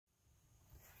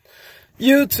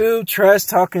YouTube, Trash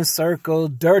Talking Circle,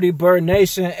 Dirty Bird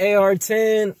Nation,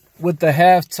 AR10 with the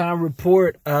halftime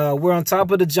report. We're on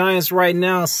top of the Giants right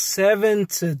now,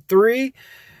 7-3.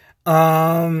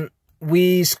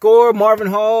 We score. Marvin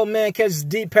Hall, man, catches a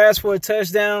deep pass for a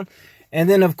touchdown. And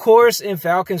then, of course, in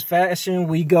Falcons fashion,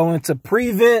 we go into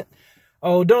prevent.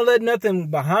 Oh, don't let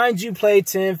nothing behind you play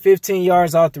 10, 15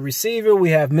 yards off the receiver. We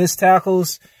have missed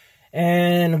tackles.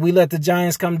 And we let the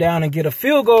Giants come down and get a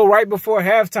field goal right before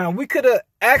halftime. We could have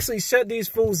actually shut these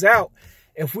fools out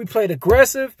if we played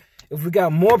aggressive, if we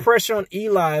got more pressure on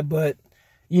Eli. But,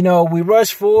 you know, we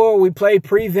rushed forward. We played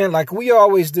prevent like we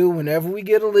always do whenever we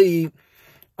get a lead.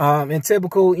 In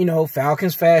typical, you know,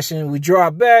 Falcons fashion, we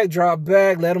drop back,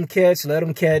 let them catch.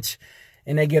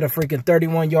 And they get a freaking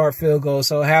 31-yard field goal.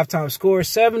 So halftime score,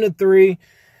 7-3.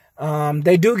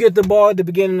 They do get the ball at the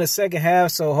beginning of the second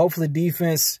half, so hopefully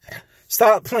defense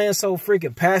stop playing so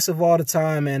freaking passive all the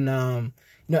time and, you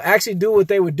know, actually do what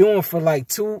they were doing for like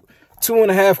two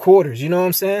and a half quarters. You know what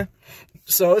I'm saying?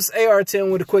 So it's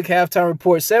AR10 with a quick halftime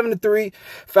report. 7-3,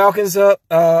 Falcons up.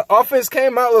 Offense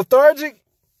came out lethargic.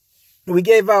 We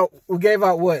gave out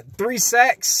what, 3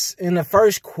 sacks in the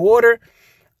first quarter.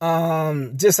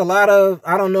 Just a lot of,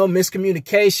 I don't know,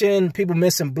 miscommunication, people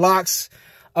missing blocks.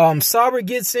 Sauber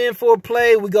gets in for a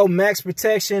play. We go max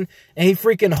protection, and he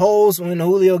freaking holds when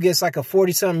Julio gets like a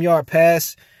 40-something yard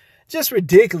pass. Just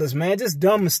ridiculous, man. Just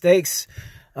dumb mistakes.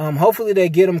 Hopefully they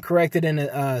get them corrected in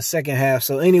the second half.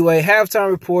 So anyway, halftime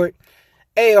report,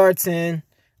 AR10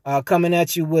 coming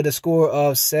at you with a score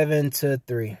of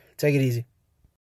 7-3. Take it easy.